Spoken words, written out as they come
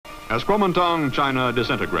As Kuomintang, China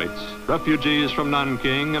disintegrates, refugees from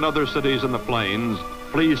Nanking and other cities in the plains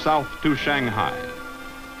flee south to Shanghai.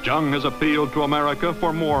 Zheng has appealed to America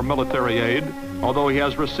for more military aid, although he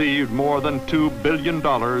has received more than $2 billion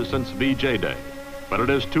since VJ Day. But it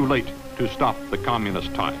is too late to stop the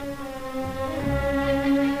communist tide.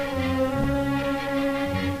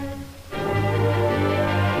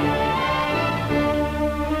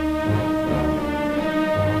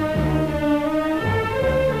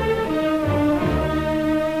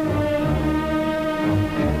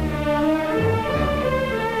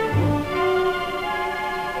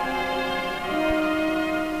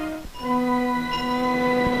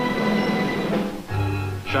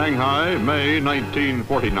 Shanghai, May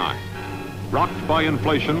 1949. Rocked by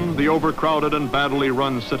inflation, the overcrowded and badly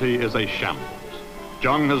run city is a shambles.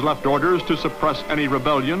 Zheng has left orders to suppress any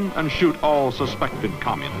rebellion and shoot all suspected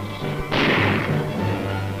communists.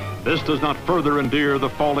 This does not further endear the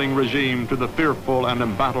falling regime to the fearful and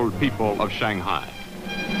embattled people of Shanghai.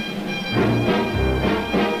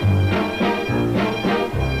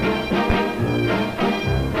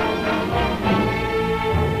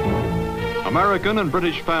 American and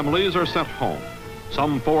British families are sent home.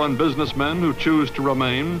 Some foreign businessmen who choose to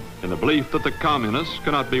remain in the belief that the communists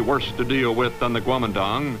cannot be worse to deal with than the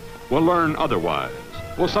Kuomintang will learn otherwise,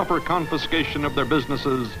 will suffer confiscation of their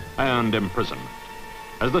businesses and imprisonment.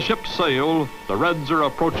 As the ships sail, the Reds are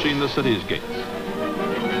approaching the city's gates.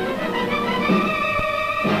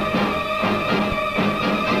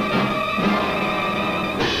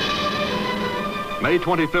 May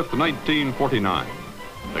 25th, 1949.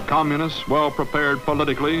 The communists, well prepared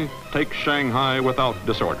politically, take Shanghai without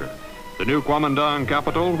disorder. The new Kuomintang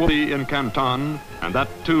capital will be in Canton, and that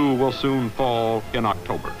too will soon fall in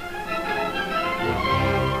October.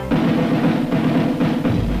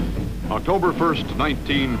 October 1st,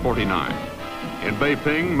 1949. In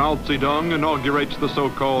Beiping, Mao Zedong inaugurates the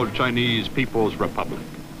so-called Chinese People's Republic.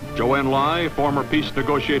 Zhou Enlai, former peace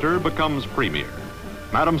negotiator, becomes premier.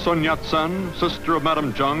 Madame Sun Yat-sen, sister of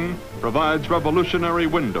Madame Zheng, provides revolutionary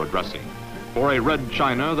window dressing for a red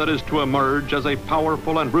China that is to emerge as a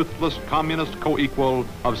powerful and ruthless communist co-equal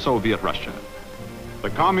of Soviet Russia. The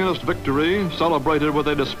communist victory, celebrated with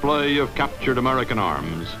a display of captured American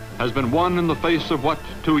arms, has been won in the face of what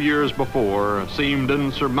 2 years before seemed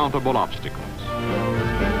insurmountable obstacles.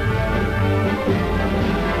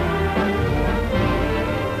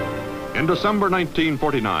 In December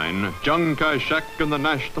 1949, Chiang Kai-shek and the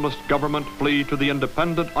nationalist government flee to the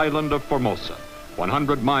independent island of Formosa,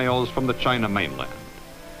 100 miles from the China mainland.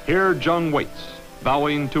 Here Zheng waits,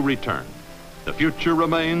 vowing to return. The future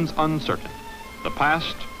remains uncertain. The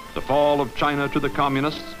past, the fall of China to the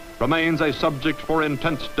communists, remains a subject for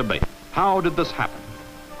intense debate. How did this happen?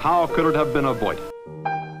 How could it have been avoided?